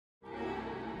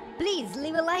Please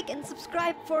leave a like and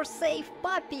subscribe for Safe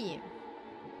Puppy.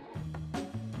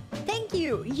 Thank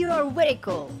you, you are very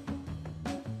cool.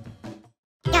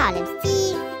 Golem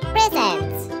Steve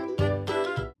presents.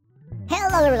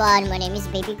 Hello everyone, my name is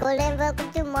Baby Golem.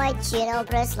 Welcome to my channel.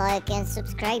 Press like and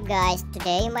subscribe, guys.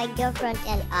 Today my girlfriend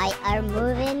and I are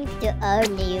moving to our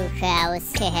new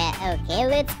house. Okay,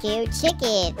 let's go check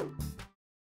it.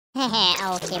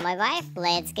 Okay, my wife,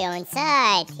 let's go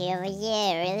inside. Here we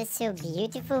are, really so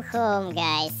beautiful home,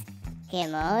 guys.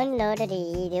 Come on,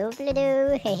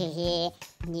 do-do-do-do-do.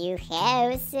 New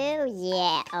house, oh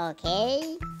yeah,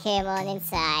 okay. Come on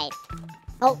inside.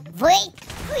 Oh, wait,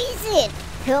 who is it?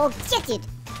 Oh, get it.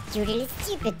 You're really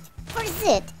stupid. What is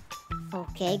it?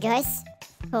 Okay, guys.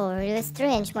 Oh, really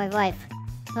strange, my wife.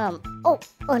 Oh,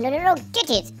 no, get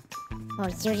it. Oh,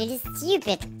 you're really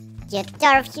stupid. Get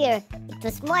out of here. It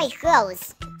was my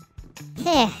house.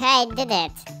 I did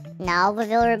it. Now we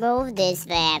will remove this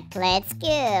web. Let's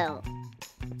go.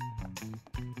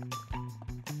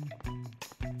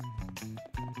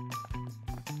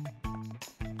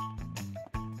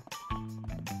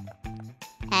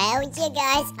 Oh yeah,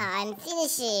 guys, I'm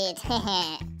finished.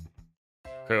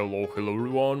 Hello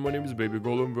everyone, my name is Baby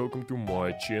Golem, welcome to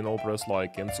my channel. Press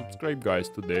like and subscribe, guys.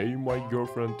 Today my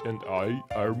girlfriend and I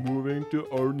are moving to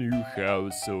our new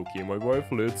house. Okay, my wife,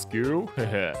 let's go.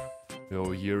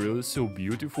 Oh, here is so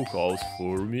beautiful house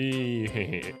for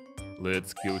me.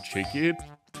 Let's go check it.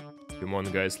 Come on,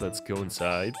 guys, let's go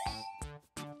inside.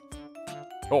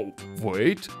 Oh,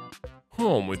 wait.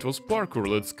 It was parkour.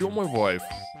 Let's go, my wife.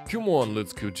 Come on,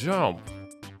 let's go jump.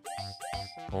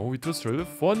 Oh, it was really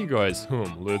funny, guys.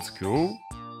 Let's go.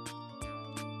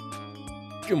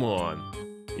 Come on.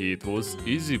 It was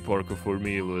easy parkour for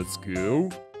me. Let's go.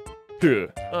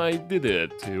 I did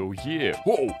it. Oh, yeah.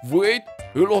 Oh, wait.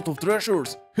 A lot of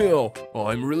treasures. Hell,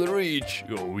 I'm really rich.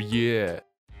 Oh, yeah.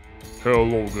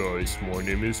 Hello guys, my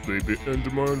name is Baby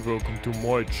Enderman, welcome to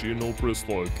my channel. Press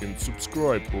like and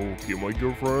subscribe. Okay, my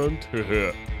girlfriend,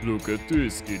 look at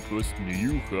this, it was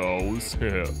new house.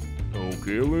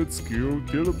 Okay, let's go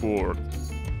teleport.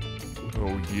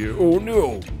 Oh yeah, oh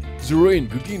no, the rain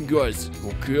begin, guys.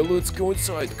 Okay, let's go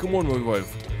inside, come on my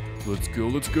wife. Let's go.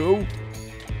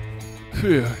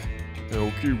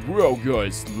 Okay, wow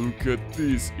guys, look at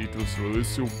this, it was really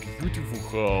so beautiful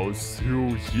house.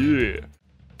 Oh yeah.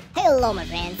 Hello my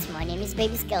friends, my name is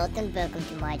Baby Skeleton, welcome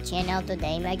to my channel.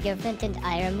 Today my girlfriend and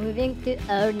I are moving to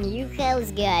our new house,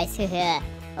 guys.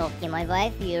 Okay, my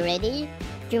wife, you ready?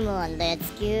 Come on, let's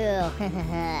go.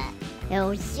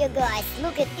 Oh yeah guys,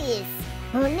 look at this.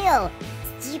 Oh no,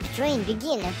 steep train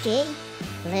begin, okay?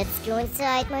 Let's go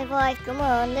inside, my wife, come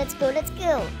on, let's go.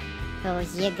 Oh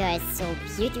yeah guys, so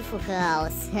beautiful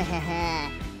house.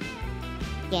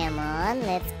 Come on,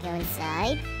 let's go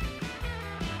inside.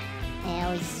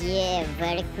 Oh yeah,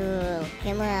 very cool.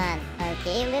 Come on.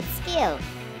 Okay, let's go.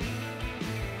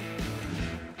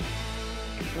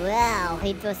 Wow,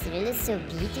 it was really so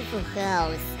beautiful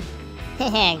house.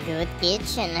 Good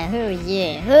kitchen. Oh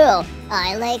yeah. Oh,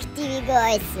 I like TV,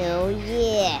 guys. Oh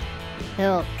yeah.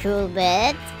 Oh, cool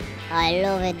bed. I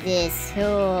love it. This.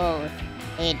 Oh,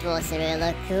 it was a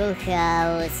really cool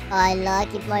house. I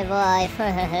like it, my wife.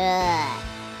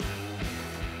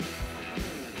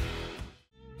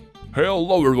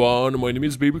 Hello everyone, my name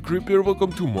is Baby Creeper,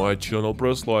 welcome to my channel.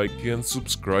 Press like and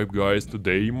subscribe, guys.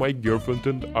 Today my girlfriend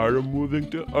and I are moving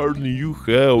to our new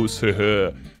house.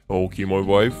 Okay, my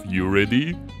wife, you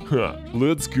ready?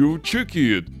 Let's go check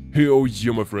it. Oh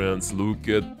yeah, my friends, look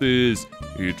at this.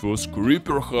 It was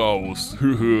Creeper house.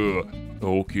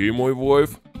 Okay, my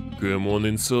wife, come on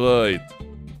inside.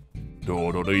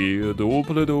 Okay,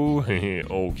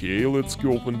 let's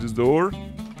go open this door.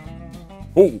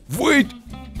 Oh, wait!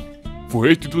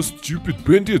 Wait, it was stupid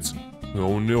bandits!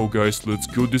 Oh no, guys, let's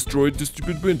go destroy the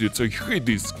stupid bandits. I hate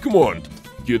this. Come on,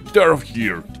 get out of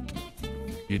here.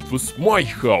 It was my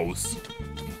house.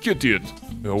 Get it.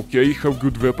 Okay, have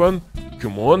good weapon.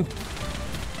 Come on.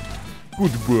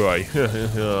 Goodbye.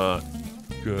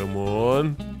 Come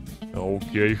on.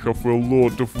 Okay, have a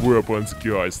lot of weapons,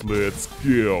 guys. Let's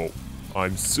go.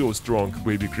 I'm so strong,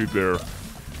 Baby Creeper.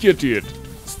 Get it.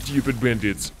 Stupid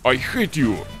bandits. I hate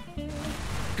you.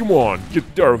 Come on,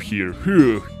 get out of here.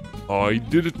 I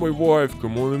did it, my wife.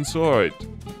 Come on inside.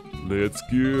 Let's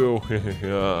go.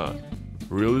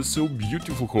 Really so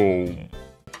beautiful home.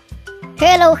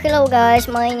 Hello guys,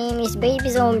 my name is Baby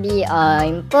Zombie.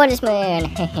 I'm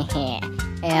policeman.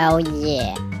 Oh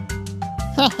yeah.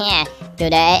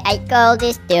 Today I call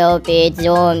this stupid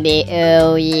zombie.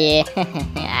 Oh yeah.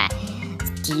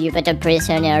 Stupid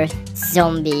prisoner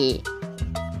zombie.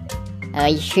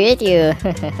 I hate you.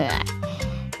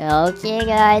 Okay,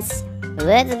 guys,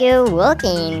 let's go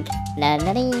walking. La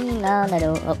la la la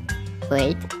la. Oh,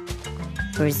 wait.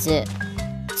 Where's the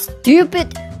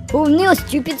stupid? Oh no,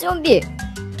 stupid zombie!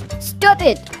 Stop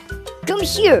it! Come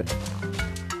here!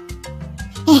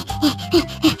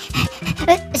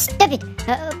 Stop it!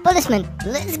 Policeman,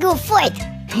 let's go fight!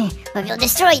 I will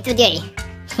destroy you today!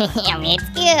 Let's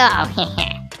go!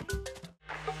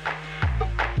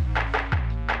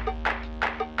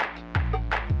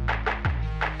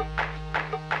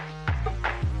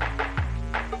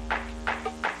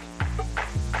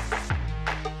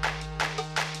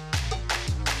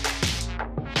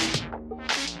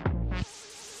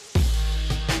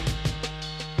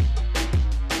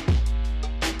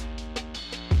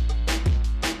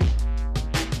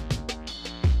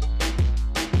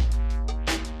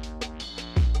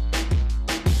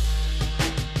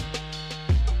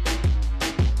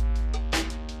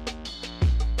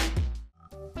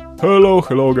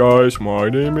 Hello guys, my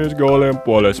name is Golem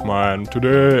Policeman.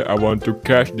 Today I want to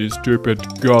catch this stupid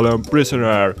Golem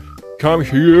prisoner. Come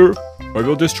here, I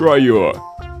will destroy you.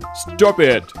 Stop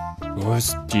it! Oh,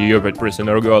 stupid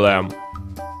prisoner Golem.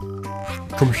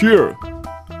 Come here.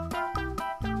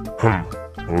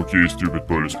 Okay, stupid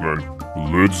policeman.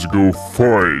 Let's go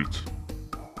fight.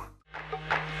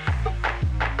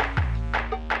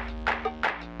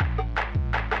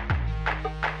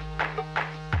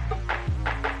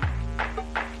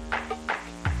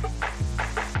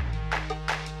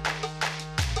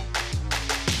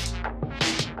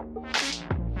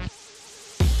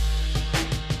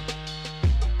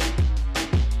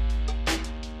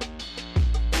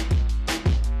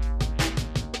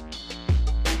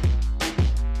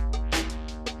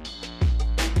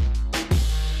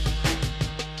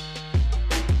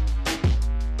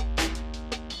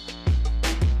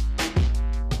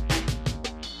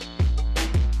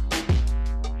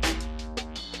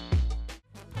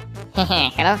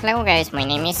 Hello guys, my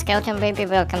name is Skeleton Baby,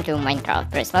 welcome to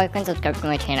Minecraft. Press like and subscribe to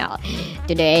my channel.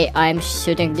 Today I'm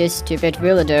shooting this stupid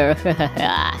villager.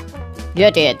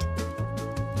 Get it?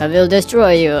 I will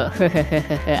destroy you.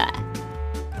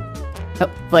 Oh,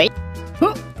 wait.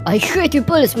 I hate you,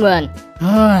 policeman.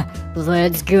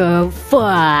 Let's go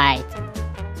fight.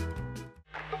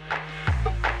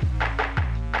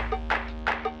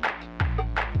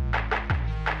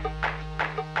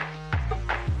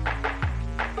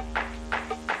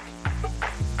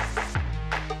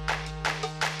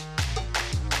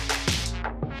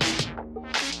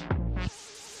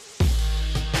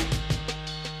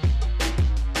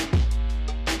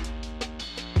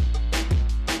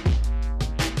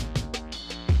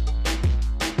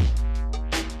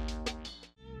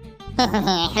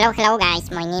 Hello guys,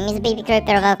 my name is Baby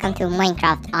Creeper, welcome to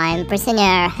Minecraft. I'm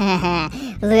prisoner.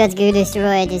 Let's go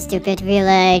destroy this stupid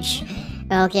village.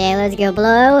 Okay, let's go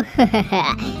blow.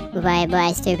 Bye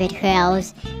bye stupid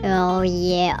house. Oh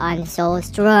yeah, I'm so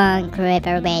strong,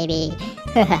 Creeper baby.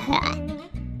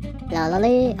 La la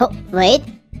la. Oh wait,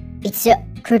 it's a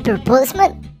Creeper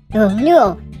policeman. Oh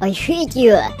no, I hate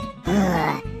you.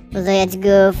 Let's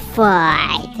go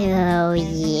fight. Oh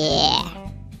yeah.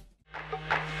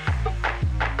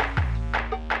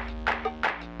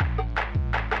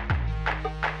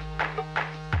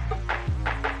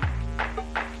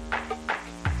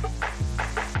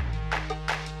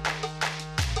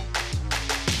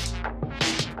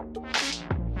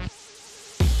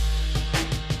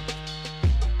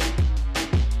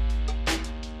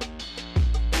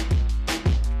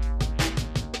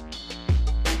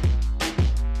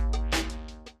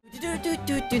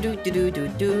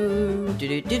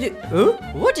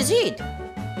 What is it?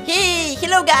 Hey,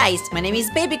 hello guys, my name is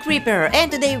Baby Creeper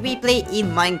and today we play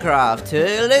in Minecraft.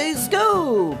 Let's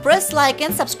go! Press like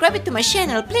and subscribe to my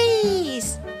channel,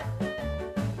 please!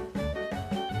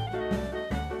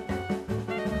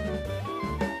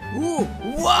 Ooh,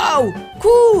 wow!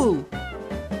 Cool!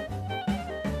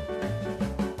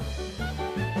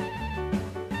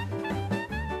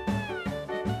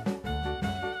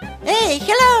 Hey,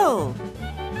 hello!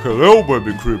 Hello,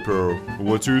 Baby Creeper.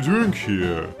 What are you doing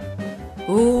here?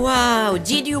 Wow,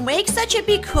 did you make such a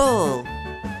big hole?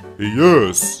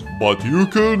 Yes, but you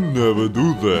can never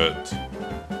do that.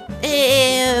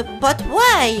 But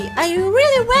why? I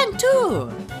really want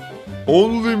to.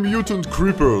 Only mutant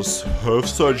creepers have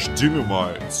such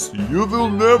dynamites. You will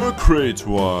never create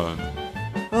one.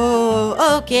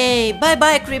 Oh, okay. Bye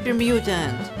bye, creepy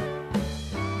mutant.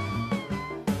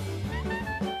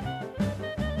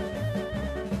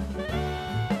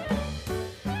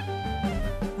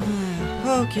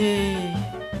 Okay.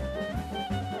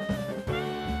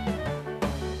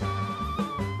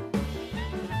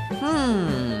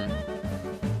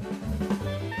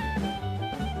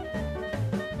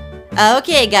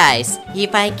 Okay guys,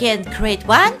 if I can't create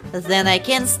one, then I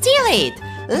can steal it.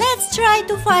 Let's try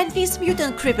to find this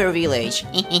mutant creeper village.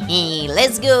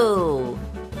 Let's go.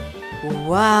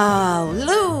 Wow,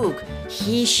 look!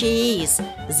 Here she is.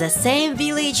 The same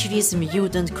village with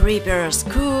mutant creepers.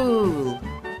 Cool.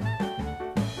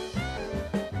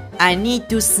 I need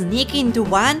to sneak into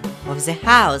one of the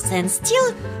house and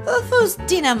steal those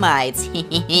dynamites.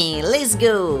 Let's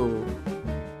go.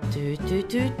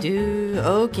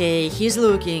 Okay, he's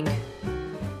looking.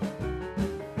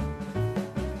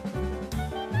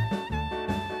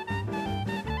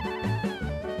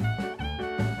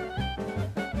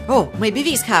 Oh, maybe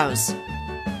this house.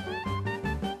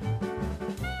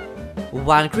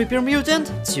 One creeper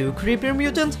mutant, two creeper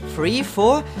mutant, 3,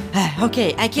 4.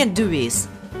 Okay, I can do this.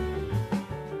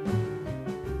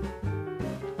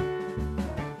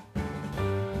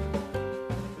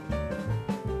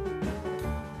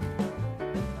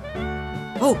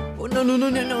 Oh, no.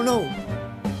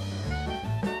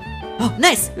 Oh,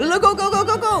 nice.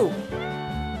 Go.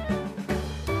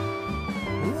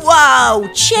 Wow,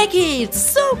 check it.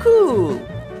 So cool.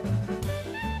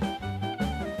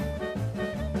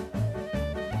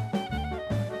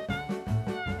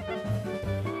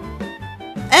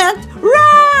 And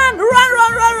run.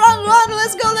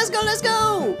 Let's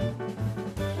go.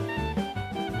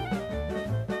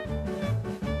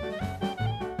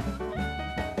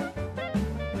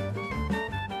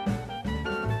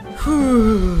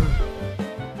 Whew.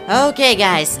 Okay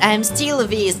guys, I'm still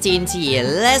with TNT.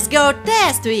 Let's go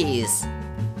test this.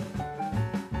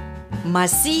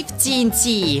 Massive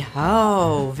TNT.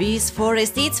 Oh, this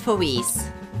forest is for this.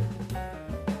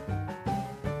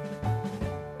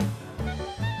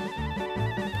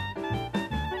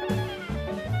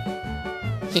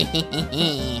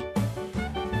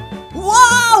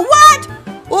 Wow, what?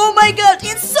 Oh my god,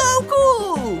 it's so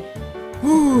cool!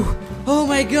 Whew. Oh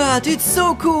my god, it's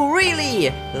so cool,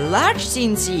 really! Large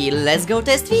TNT, let's go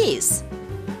test this!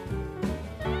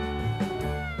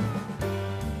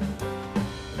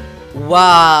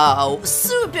 Wow,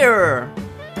 super!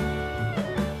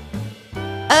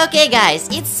 Okay guys,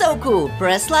 it's so cool,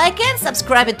 press like and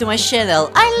subscribe to my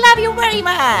channel, I love you very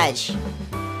much!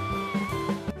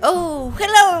 Oh,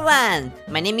 hello everyone!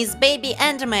 My name is Baby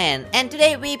Enderman and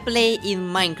today we play in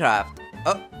Minecraft.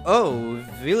 Oh,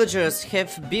 villagers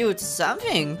have built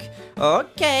something.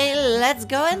 Okay, let's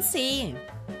go and see.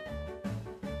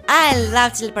 I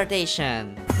love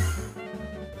teleportation.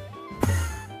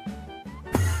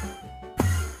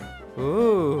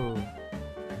 Ooh.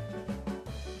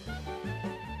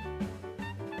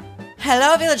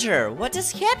 Hello villager, what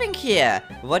is happening here?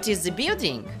 What is the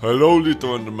building? Hello,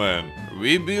 little Enderman.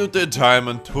 We built a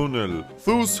diamond tunnel.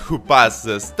 Those who pass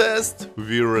this test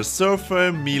will receive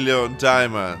 1,000,000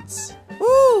 diamonds.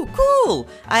 Ooh, cool!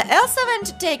 I also want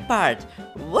to take part.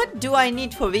 What do I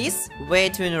need for this?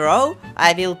 Wait in a row.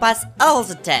 I will pass all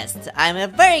the tests. I'm a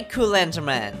very cool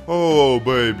Enderman. Oh,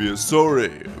 baby,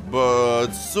 sorry.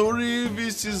 But sorry,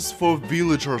 this is for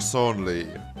villagers only.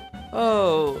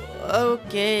 Oh,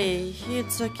 okay.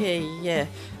 It's okay, yeah.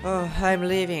 Oh, I'm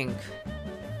leaving.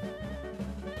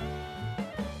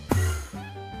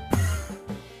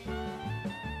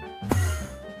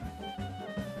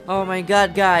 Oh my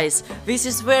god guys, this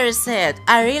is very sad.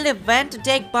 I really want to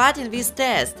take part in this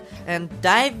test and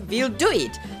I will do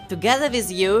it. Together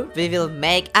with you, we will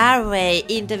make our way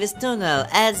into this tunnel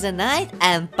at the night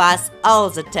and pass all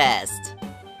the tests.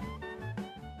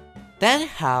 10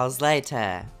 hours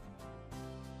later.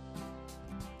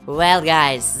 Well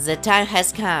guys, the time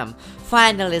has come.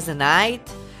 Finally the night.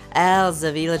 All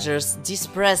the villagers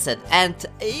dispersed and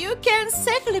you can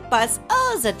safely pass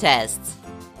all the tests.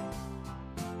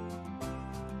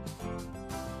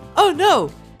 Oh no!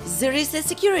 There is a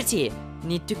security!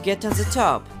 Need to get on the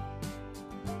top.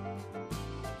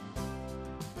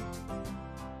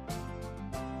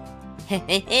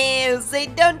 Hehehe, they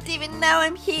don't even know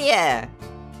I'm here!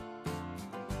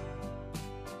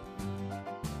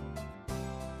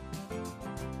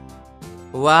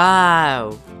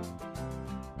 Wow!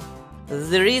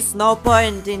 There is no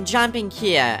point in jumping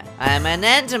here. I'm an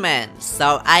Enderman,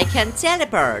 so I can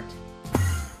teleport.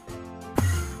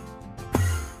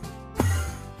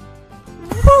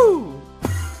 Woo!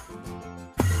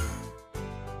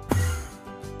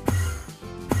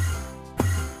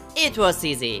 It was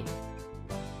easy.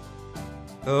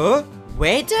 Oh,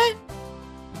 wait!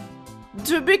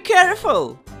 Do be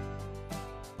careful!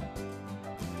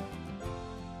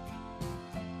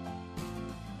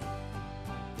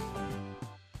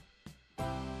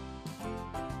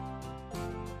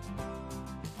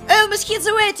 Almost hit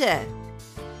the waiter!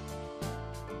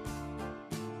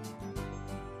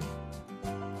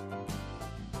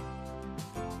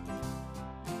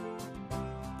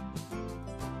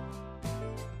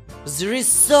 There is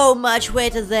so much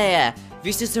water there.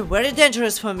 This is very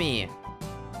dangerous for me.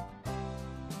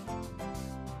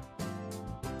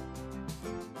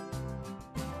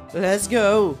 Let's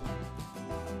go.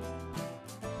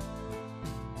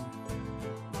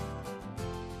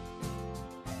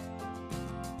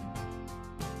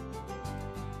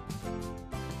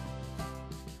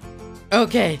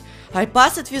 Okay, I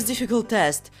passed this difficult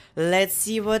test. Let's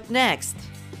see what next.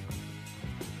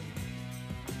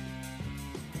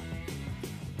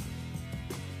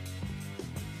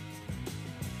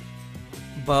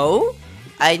 Bow?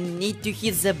 I need to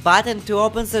hit the button to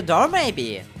open the door,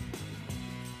 maybe?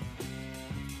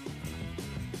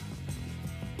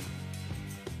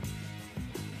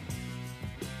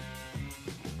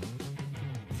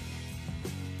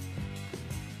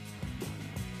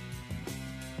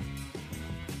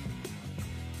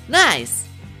 Nice!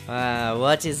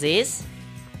 What is this?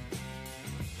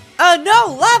 Oh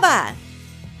no, lava!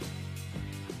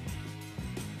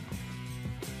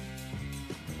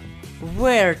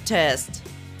 Wear test.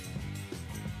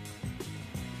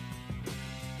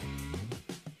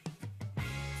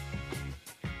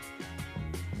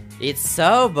 It's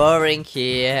so boring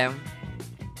here.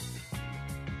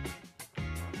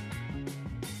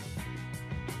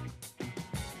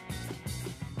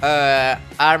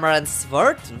 Armor and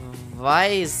sword? Why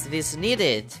is this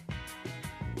needed?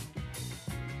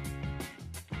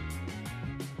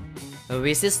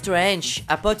 This is strange.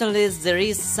 Apparently there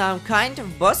is some kind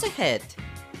of boss ahead.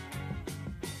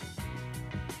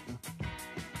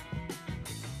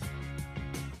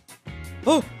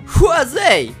 Oh, who are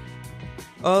they?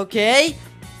 Okay,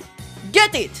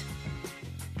 get it!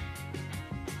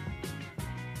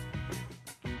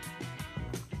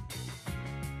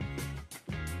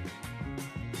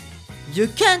 You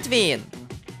can't win!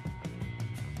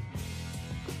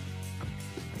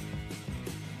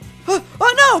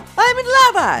 Oh no! I'm in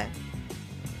lava!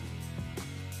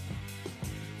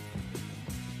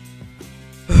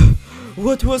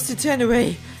 What was it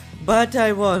anyway? But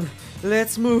I won.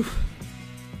 Let's move.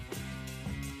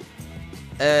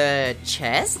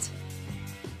 Chest?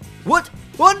 What?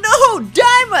 Oh no!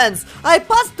 Diamonds! I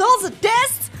passed all the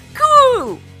tests?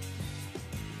 Cool!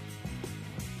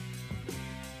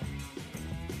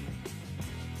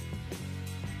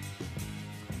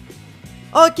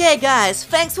 Okay guys,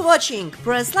 thanks for watching.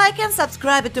 Press like and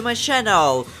subscribe to my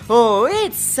channel. Oh,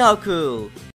 it's so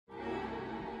cool.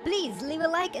 Please leave a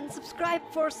like and subscribe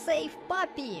for Safe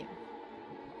Puppy.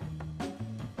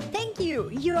 Thank you,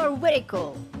 you are very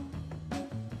cool.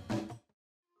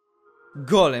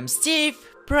 Golem Steve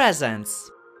presents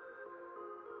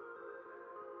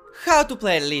how to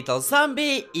play little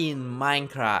zombie in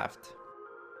Minecraft.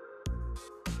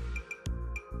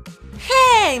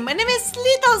 Hey, my name is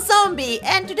Little Zombie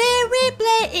and today we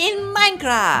play in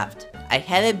Minecraft. I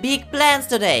have big plans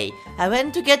today. I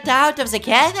want to get out of the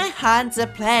cave and hunt the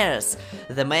players.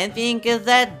 The main thing is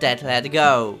that let's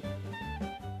go.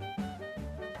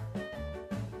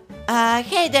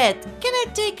 Hey Dad, can I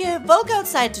take a walk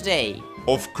outside today?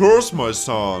 Of course, my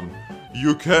son.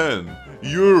 You can.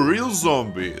 You're a real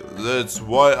zombie. That's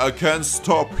why I can't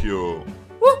stop you.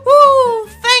 Woohoo!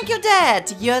 Thank you,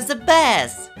 Dad. You're the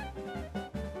best.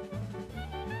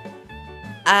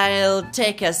 I'll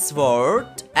take a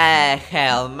sword, a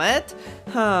helmet,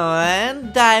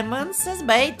 and diamonds as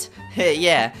bait.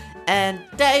 Yeah, and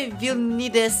I will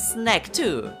need a snack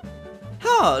too.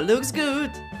 Oh, looks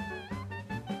good.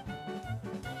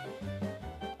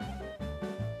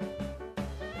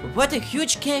 What a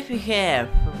huge cave we have!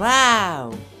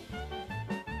 Wow!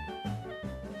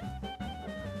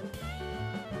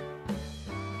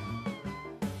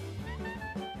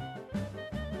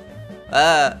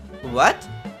 What?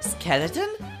 Skeleton?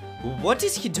 What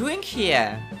is he doing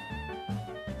here?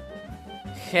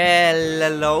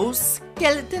 Hello,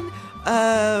 skeleton?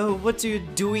 What are you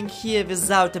doing here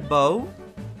without a bow?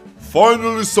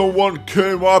 Finally someone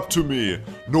came up to me.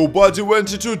 Nobody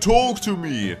wanted to talk to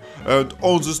me. And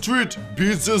on the street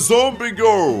beat the zombie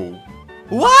girl.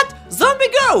 What? Zombie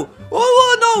girl?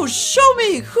 Oh no, show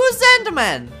me! Who's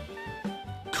Enderman?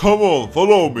 Come on,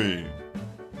 follow me.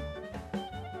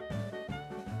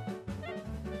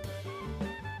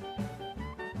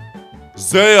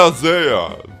 They are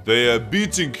there. They are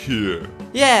beating here.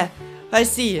 Yeah, I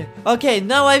see. Okay,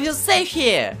 now I will save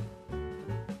here.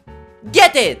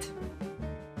 Get it!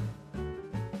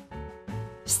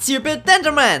 Stupid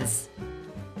Endermans!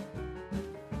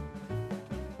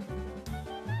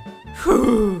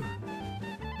 Whew.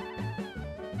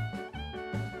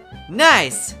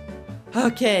 Nice!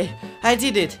 Okay, I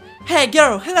did it. Hey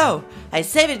girl, hello! I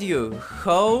saved you.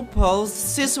 Hope all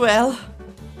is well.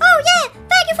 Oh yeah,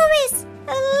 thank you for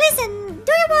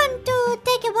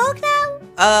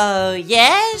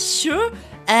Yeah, sure.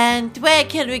 And where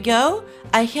can we go?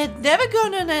 I had never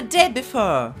gone on a date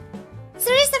before.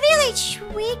 There is a village.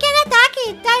 We can attack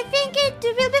it. I think it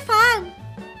will be fun.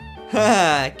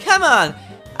 Come on.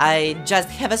 I just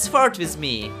have a sword with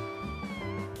me.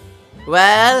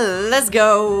 Well, let's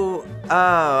go.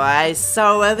 Oh, I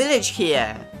saw a village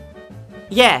here.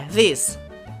 Yeah, this.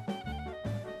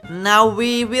 Now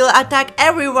we will attack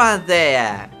everyone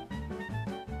there.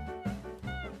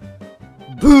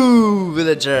 Boo,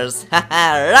 villagers!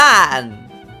 Haha, run!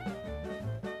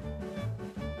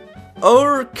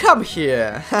 Or come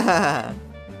here! Haha.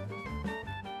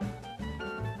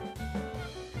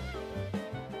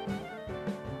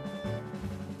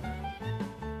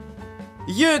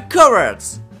 You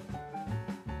cowards!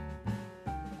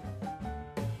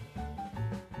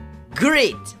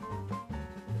 Great!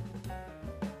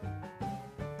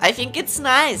 I think it's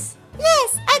nice.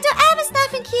 Yes, I do every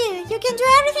stuff in here. You can do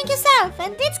everything yourself,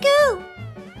 and it's cool.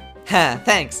 Ha,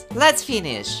 thanks. Let's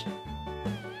finish.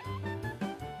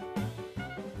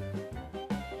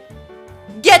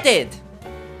 Get it!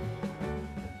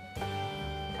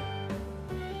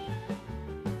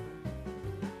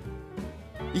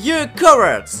 You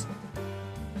cowards!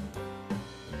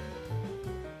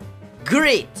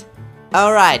 Great!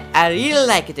 Alright, I really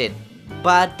liked it,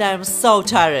 but I'm so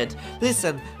tired.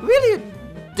 Listen, will you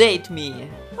date me?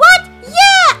 What?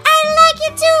 Yeah, I like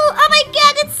it too. Oh my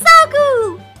god, it's so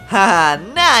cool. Haha,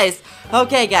 nice!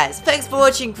 Okay guys, thanks for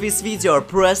watching this video.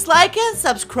 Press like and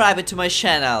subscribe to my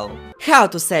channel. How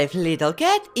to save little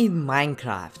cat in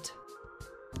Minecraft.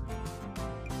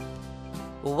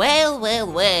 Well,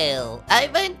 I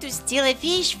want to steal a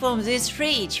fish from this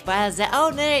fridge while the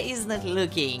owner is not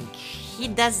looking. He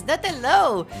does not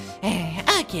allow.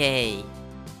 Okay.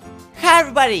 Hi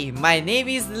everybody, my name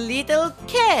is Little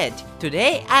Cat.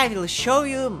 Today I will show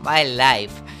you my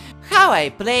life. How I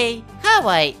play, how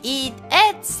I eat,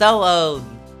 and so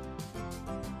on.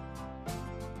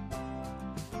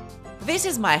 This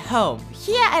is my home.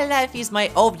 Here I live with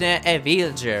my owner, a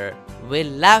villager. We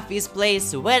love this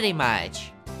place very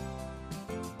much.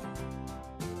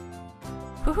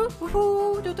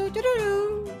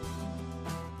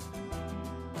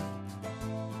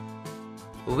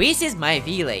 This is my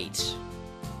village.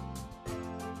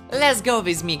 Let's go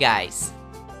with me, guys.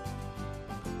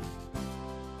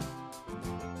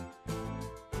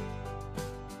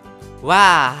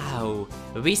 Wow,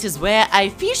 this is where I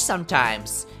fish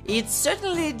sometimes. It's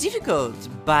certainly difficult,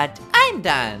 but I'm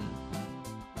done.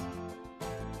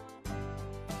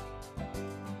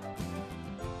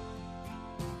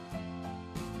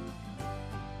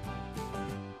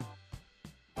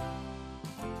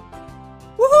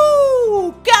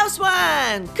 Woohoo! Cows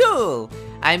one! Cool!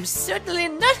 I'm certainly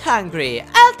not hungry.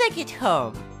 I'll take it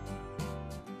home.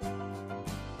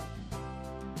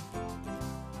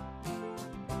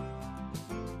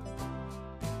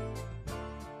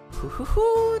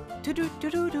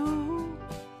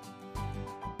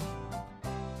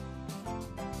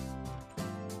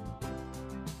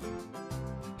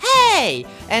 Hey!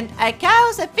 And I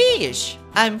caught a fish!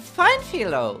 I'm fine,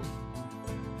 fellow.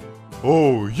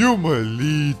 Oh, you my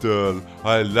little.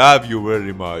 I love you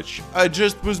very much. I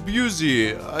just was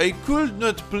busy. I could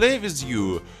not play with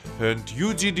you. And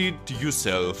you did it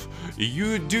yourself.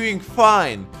 You doing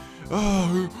fine.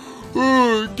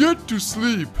 Get to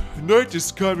sleep. Night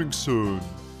is coming soon.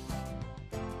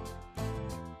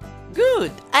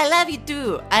 Good, I love you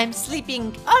too. I'm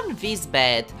sleeping on this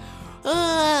bed.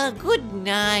 Good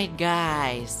night,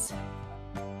 guys.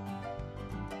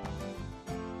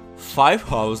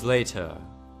 5 hours later.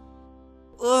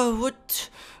 What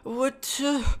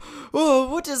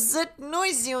is that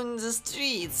noise on the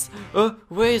streets?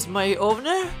 Where is my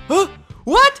owner?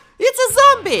 What? It's a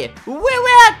zombie! We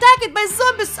were attacked by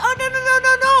zombies! Oh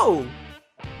no!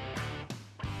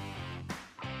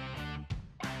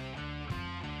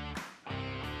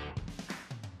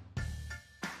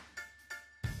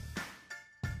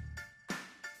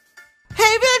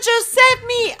 Hey villagers, save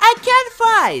me! I can't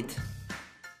fight!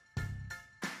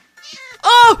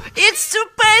 Oh, it's too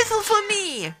painful for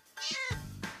me!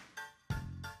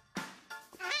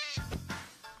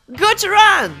 Go to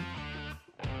run!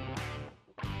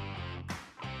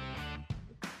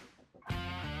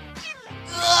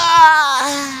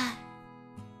 Ah!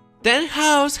 10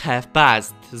 hours have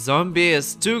passed.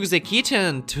 Zombies took the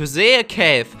kitten to their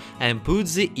cave and put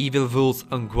the evil wolves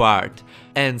on guard.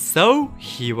 And so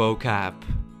he woke up.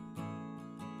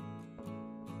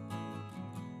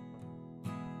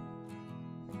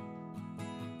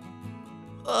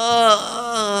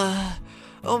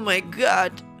 Oh my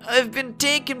god, I've been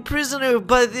taken prisoner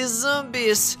by these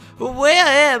zombies. Where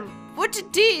I am? what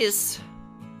it is?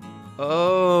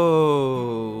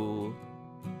 Oh.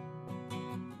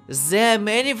 There are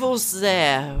many wolves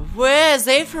there. Where are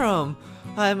they from?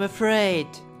 I'm afraid.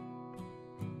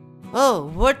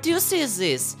 Oh, what use is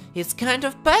this? It's kind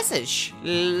of passage.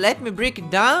 Let me break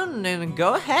it down and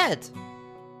go ahead.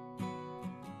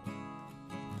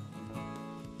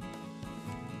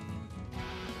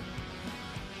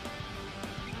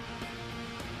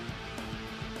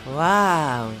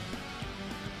 Wow.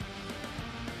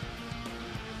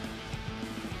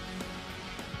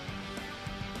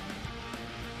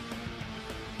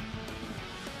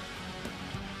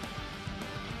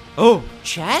 Oh,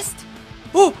 chest?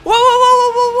 Oh, whoa, whoa, whoa,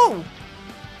 whoa, whoa, whoa!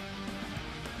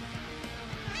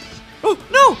 Oh,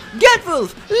 no! Get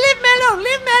wolf! Leave me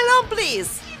alone,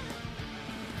 please!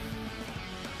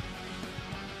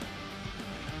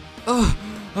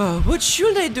 Oh, what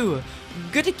should I do?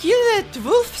 Gotta kill that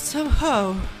wolf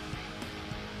somehow.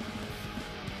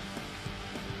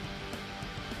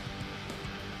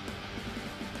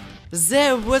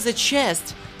 There was a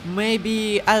chest.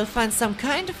 Maybe I'll find some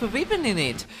kind of a weapon in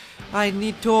it. I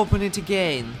need to open it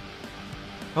again.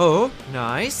 Oh,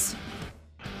 nice.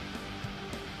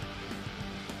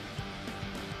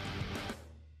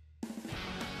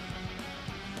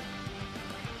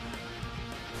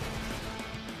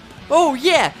 Oh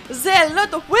yeah, there are a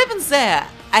lot of weapons there.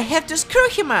 I have to screw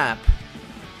him up.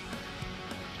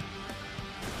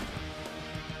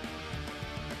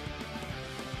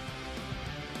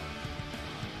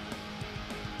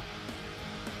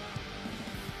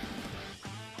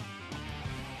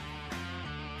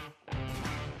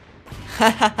 Ha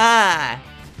ha ha!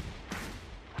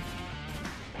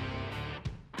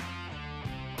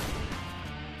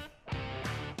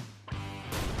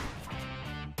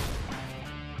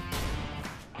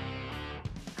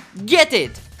 Get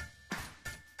it!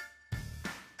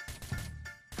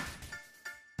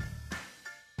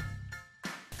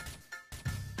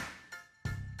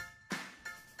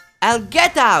 I'll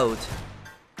get out!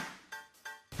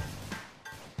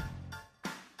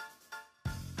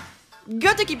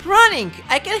 Gotta keep running!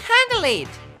 I can handle it!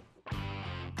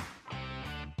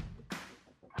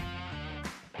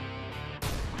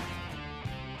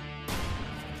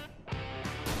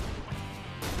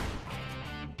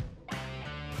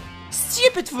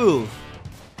 Stupid wolf!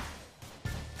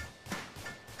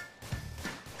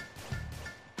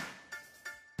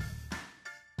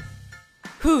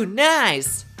 Ooh,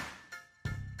 nice!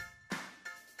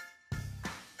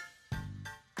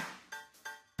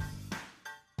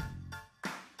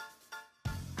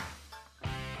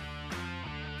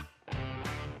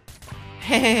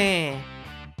 Hehehe.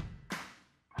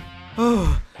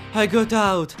 Oh, I got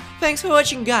out. Thanks for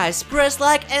watching, guys. Press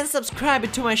like and subscribe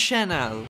to my channel.